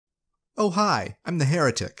Oh hi, I'm the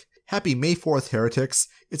Heretic. Happy May 4th, Heretics.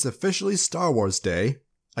 It's officially Star Wars Day.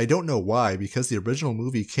 I don't know why, because the original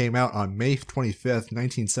movie came out on May 25th,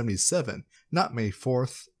 1977, not May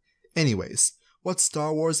 4th. Anyways, what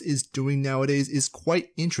Star Wars is doing nowadays is quite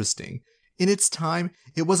interesting. In its time,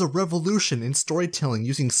 it was a revolution in storytelling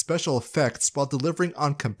using special effects while delivering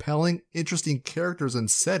on compelling, interesting characters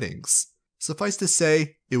and settings. Suffice to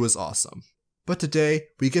say, it was awesome. But today,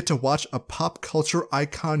 we get to watch a pop culture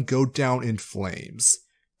icon go down in flames.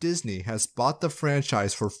 Disney has bought the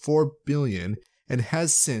franchise for $4 billion and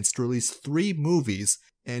has since released 3 movies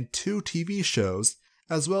and 2 TV shows,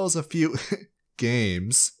 as well as a few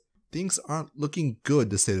games. Things aren't looking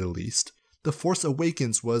good, to say the least. The Force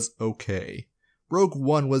Awakens was okay. Rogue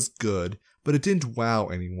One was good, but it didn't wow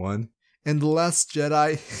anyone. And The Last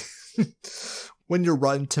Jedi... When your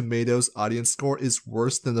Rotten Tomatoes audience score is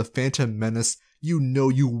worse than The Phantom Menace, you know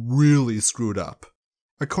you really screwed up.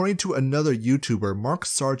 According to another YouTuber, Mark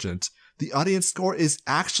Sargent, the audience score is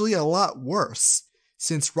actually a lot worse,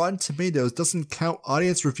 since Rotten Tomatoes doesn't count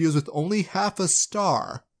audience reviews with only half a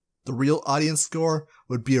star. The real audience score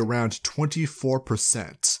would be around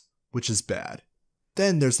 24%, which is bad.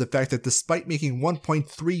 Then there's the fact that despite making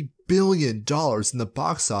 $1.3 billion in the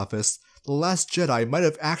box office, The Last Jedi might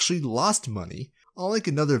have actually lost money. I'll link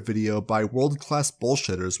another video by World Class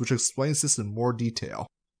Bullshitters which explains this in more detail.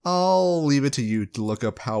 I'll leave it to you to look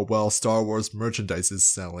up how well Star Wars merchandise is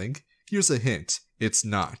selling. Here's a hint, it's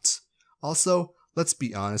not. Also, let's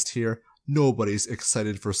be honest here, nobody's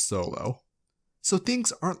excited for Solo. So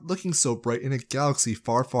things aren't looking so bright in a galaxy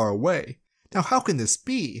far, far away. Now how can this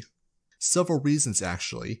be? Several reasons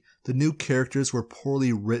actually. The new characters were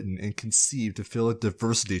poorly written and conceived to fill a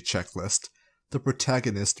diversity checklist. The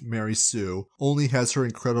protagonist, Mary Sue, only has her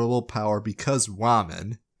incredible power because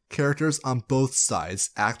woman. Characters on both sides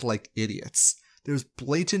act like idiots. There's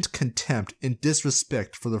blatant contempt and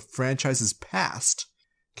disrespect for the franchise's past.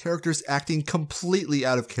 Characters acting completely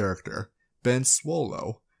out of character. Ben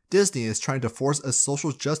Swallow. Disney is trying to force a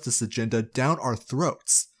social justice agenda down our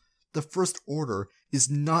throats. The First Order is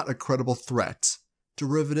not a credible threat.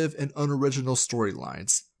 Derivative and unoriginal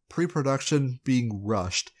storylines. Pre-production being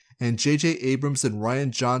rushed. And J.J. Abrams and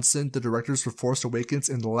Rian Johnson, the directors for Force Awakens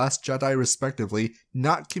and The Last Jedi respectively,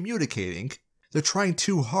 not communicating. They're trying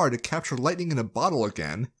too hard to capture lightning in a bottle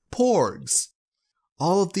again. Porgs!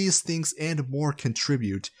 All of these things and more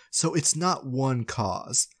contribute, so it's not one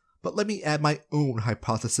cause. But let me add my own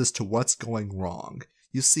hypothesis to what's going wrong.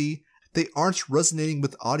 You see, they aren't resonating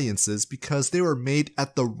with audiences because they were made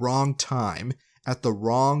at the wrong time, at the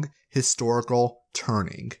wrong historical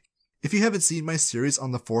turning. If you haven't seen my series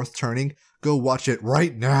on the 4th turning, go watch it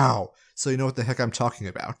right now, so you know what the heck I'm talking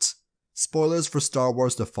about. Spoilers for Star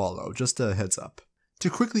Wars to follow, just a heads up. To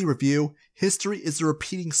quickly review, history is a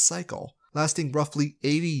repeating cycle, lasting roughly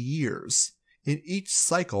 80 years. In each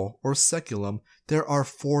cycle, or seculum, there are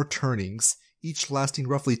 4 turnings, each lasting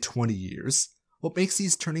roughly 20 years. What makes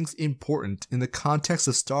these turnings important in the context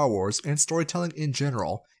of Star Wars and storytelling in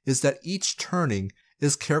general is that each turning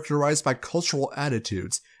is characterized by cultural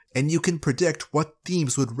attitudes, and you can predict what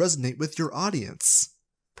themes would resonate with your audience.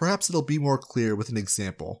 Perhaps it'll be more clear with an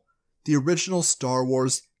example. The original Star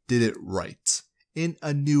Wars did it right. In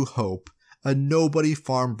A New Hope, a nobody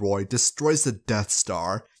farm boy destroys the Death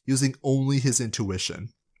Star using only his intuition.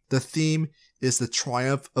 The theme is the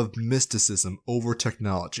triumph of mysticism over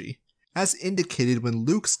technology, as indicated when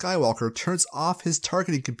Luke Skywalker turns off his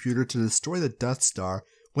targeting computer to destroy the Death Star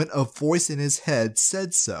when a voice in his head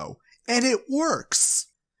said so, and it works!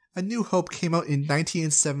 A New Hope came out in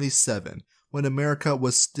 1977, when America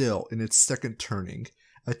was still in its 2nd turning,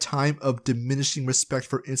 a time of diminishing respect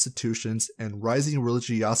for institutions and rising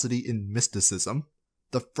religiosity in mysticism.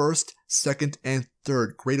 The 1st, 2nd, and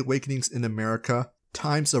 3rd Great Awakenings in America,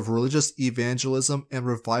 times of religious evangelism and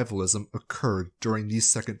revivalism occurred during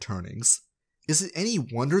these 2nd turnings. Is it any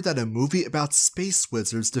wonder that a movie about space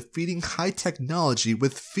wizards defeating high technology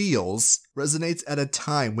with feels resonates at a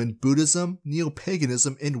time when Buddhism,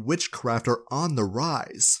 neo-paganism, and witchcraft are on the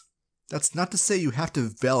rise? That's not to say you have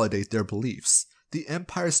to validate their beliefs. The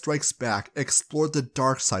Empire Strikes Back explored the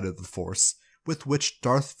dark side of the Force, with which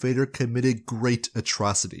Darth Vader committed great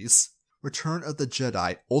atrocities. Return of the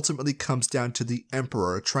Jedi ultimately comes down to the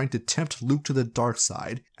Emperor trying to tempt Luke to the dark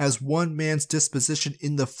side, as one man's disposition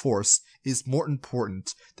in the Force is more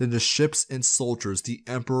important than the ships and soldiers the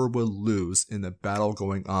Emperor will lose in the battle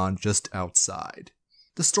going on just outside.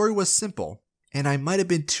 The story was simple, and I might have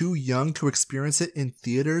been too young to experience it in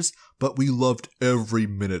theaters, but we loved every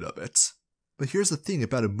minute of it. But here's the thing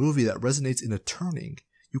about a movie that resonates in a turning.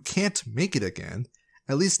 You can't make it again,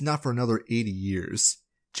 at least not for another 80 years.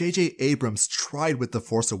 J.J. Abrams tried with The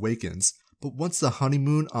Force Awakens, but once the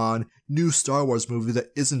honeymoon on new Star Wars movie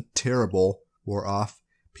that isn't terrible wore off,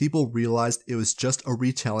 people realized it was just a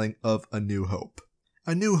retelling of A New Hope.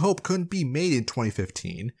 A New Hope couldn't be made in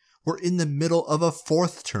 2015. We're in the middle of a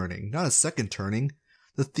fourth turning, not a second turning.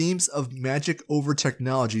 The themes of magic over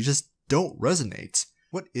technology just don't resonate.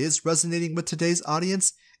 What is resonating with today's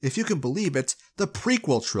audience? If you can believe it, the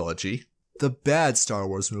prequel trilogy. The bad Star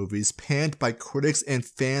Wars movies panned by critics and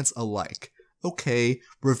fans alike. Okay,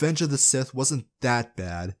 Revenge of the Sith wasn't that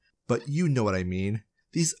bad, but you know what I mean.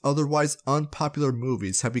 These otherwise unpopular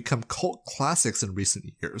movies have become cult classics in recent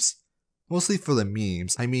years. Mostly for the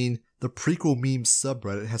memes. I mean, the prequel meme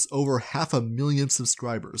subreddit has over 500,000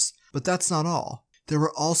 subscribers. But that's not all. There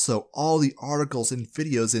were also all the articles and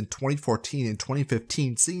videos in 2014 and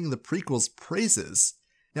 2015 singing the prequel's praises.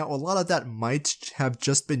 Now, a lot of that might have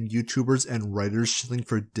just been YouTubers and writers shilling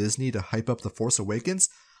for Disney to hype up The Force Awakens,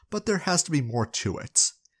 but there has to be more to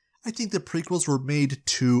it. I think the prequels were made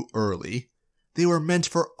too early. They were meant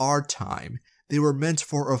for our time. They were meant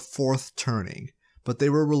for a fourth turning, but they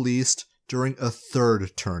were released during a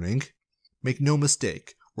third turning. Make no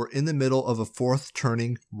mistake, we're in the middle of a fourth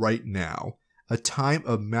turning right now. A time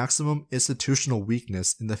of maximum institutional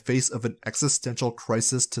weakness in the face of an existential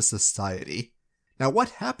crisis to society. Now, what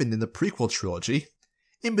happened in the prequel trilogy?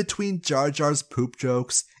 In between Jar Jar's poop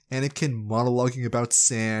jokes, Anakin monologuing about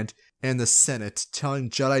sand, and the Senate telling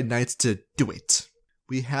Jedi Knights to do it,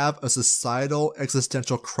 we have a societal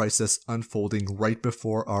existential crisis unfolding right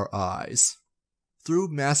before our eyes. Through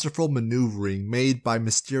masterful maneuvering made by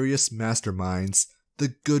mysterious masterminds,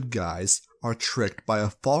 the good guys are tricked by a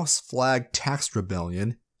false flag tax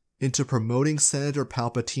rebellion into promoting Senator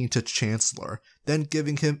Palpatine to Chancellor, then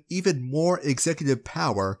giving him even more executive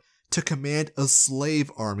power to command a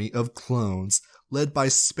slave army of clones led by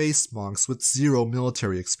space monks with zero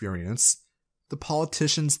military experience. The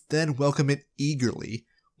politicians then welcome it eagerly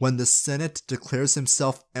when the Senate declares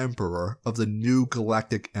himself Emperor of the new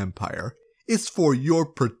galactic empire. It's for your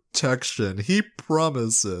protection, he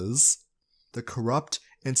promises. The corrupt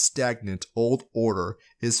and stagnant old order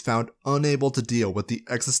is found unable to deal with the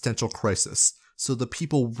existential crisis, so the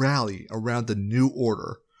people rally around the new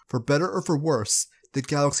order. For better or for worse, the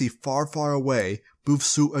galaxy far, far away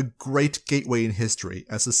moves through a great gateway in history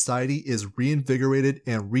as society is reinvigorated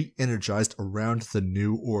and re-energized around the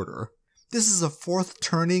new order. This is a fourth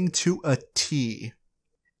turning to a T.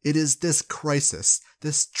 It is this crisis,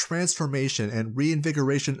 this transformation and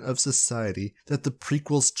reinvigoration of society that the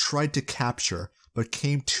prequels tried to capture but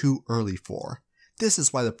came too early for. This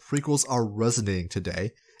is why the prequels are resonating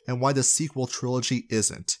today, and why the sequel trilogy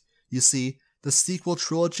isn't. You see, the sequel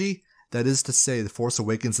trilogy, that is to say The Force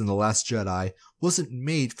Awakens and The Last Jedi, wasn't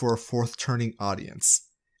made for a fourth turning audience.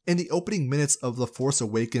 In the opening minutes of The Force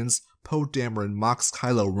Awakens, Poe Dameron mocks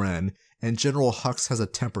Kylo Ren, and General Hux has a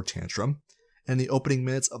temper tantrum. In the opening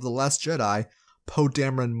minutes of The Last Jedi, Poe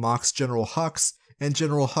Dameron mocks General Hux, and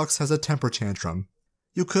General Hux has a temper tantrum.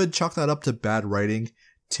 You could chalk that up to bad writing,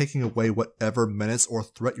 taking away whatever menace or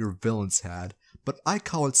threat your villains had, but I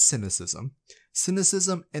call it cynicism.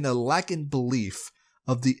 Cynicism and a lack in belief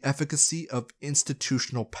of the efficacy of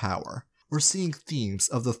institutional power. We're seeing themes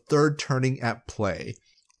of the third turning at play,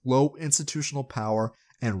 low institutional power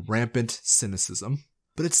and rampant cynicism.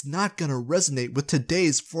 But it's not gonna resonate with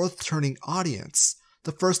today's fourth turning audience.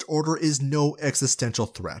 The First Order is no existential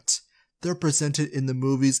threat. They're presented in the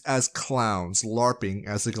movies as clowns LARPing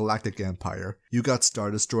as the Galactic Empire. You got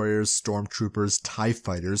Star Destroyers, Stormtroopers, TIE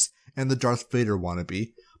Fighters, and the Darth Vader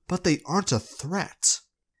wannabe, but they aren't a threat.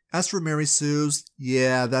 As for Mary Sue's,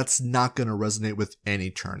 yeah, that's not gonna resonate with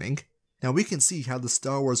any turning. Now we can see how the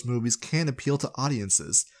Star Wars movies can appeal to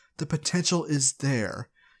audiences. The potential is there.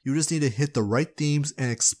 You just need to hit the right themes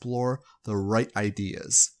and explore the right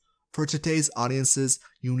ideas. For today's audiences,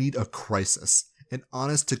 you need a crisis, an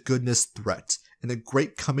honest-to-goodness threat, and a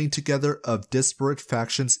great coming together of disparate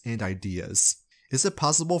factions and ideas. Is it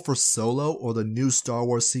possible for Solo or the new Star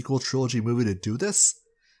Wars sequel trilogy movie to do this?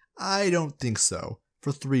 I don't think so,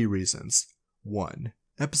 for 3 reasons. 1.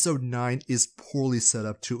 Episode 9 is poorly set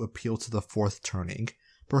up to appeal to the fourth turning.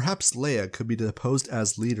 Perhaps Leia could be deposed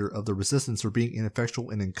as leader of the Resistance for being ineffectual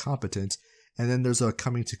and incompetent, and then there's a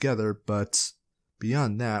coming together, but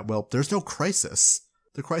beyond that, well, there's no crisis.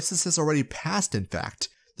 The crisis has already passed, in fact.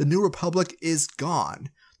 The New Republic is gone.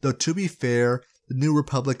 Though to be fair, the New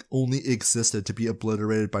Republic only existed to be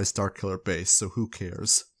obliterated by Starkiller Base, so who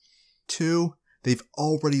cares? 2. They've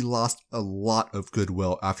already lost a lot of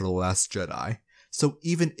goodwill after The Last Jedi. So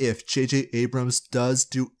even if J.J. Abrams does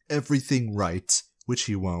do everything right, which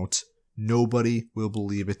he won't, nobody will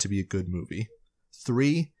believe it to be a good movie.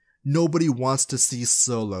 3. Nobody wants to see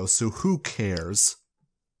Solo, so who cares?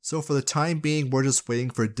 So for the time being, we're just waiting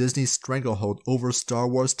for Disney's stranglehold over Star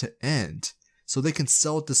Wars to end, so they can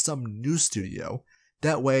sell it to some new studio.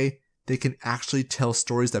 That way, they can actually tell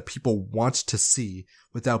stories that people want to see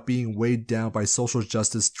without being weighed down by social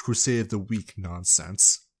justice Crusade of the Week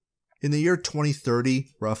nonsense. In the year 2030,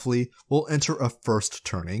 roughly, we'll enter a first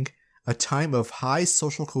turning, a time of high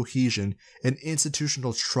social cohesion and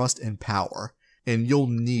institutional trust and power, and you'll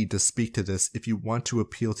need to speak to this if you want to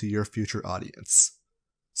appeal to your future audience.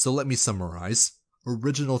 So let me summarize.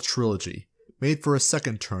 Original trilogy, made for a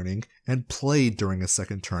second turning and played during a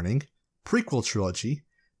second turning. Prequel trilogy,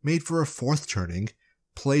 made for a fourth turning,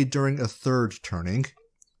 played during a third turning.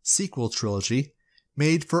 Sequel trilogy,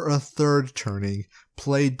 made for a third turning,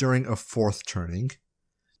 played during a fourth turning.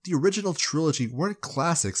 The original trilogy weren't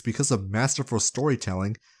classics because of masterful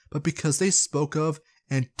storytelling, but because they spoke of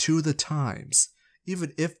and to the times.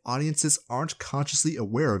 Even if audiences aren't consciously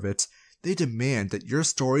aware of it, they demand that your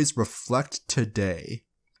stories reflect today.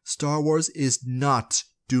 Star Wars is not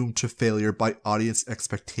doomed to failure by audience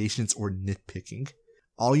expectations or nitpicking.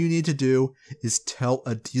 All you need to do is tell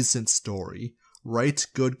a decent story, write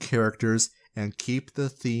good characters, and keep the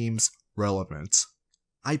themes relevant.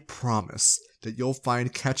 I promise that you'll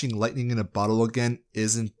find catching lightning in a bottle again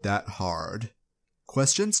isn't that hard.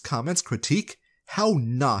 Questions, comments, critique? How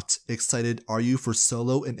not excited are you for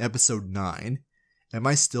Solo in Episode 9? Am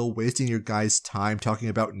I still wasting your guys' time talking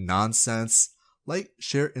about nonsense? Like,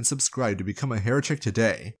 share, and subscribe to become a heretic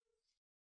today.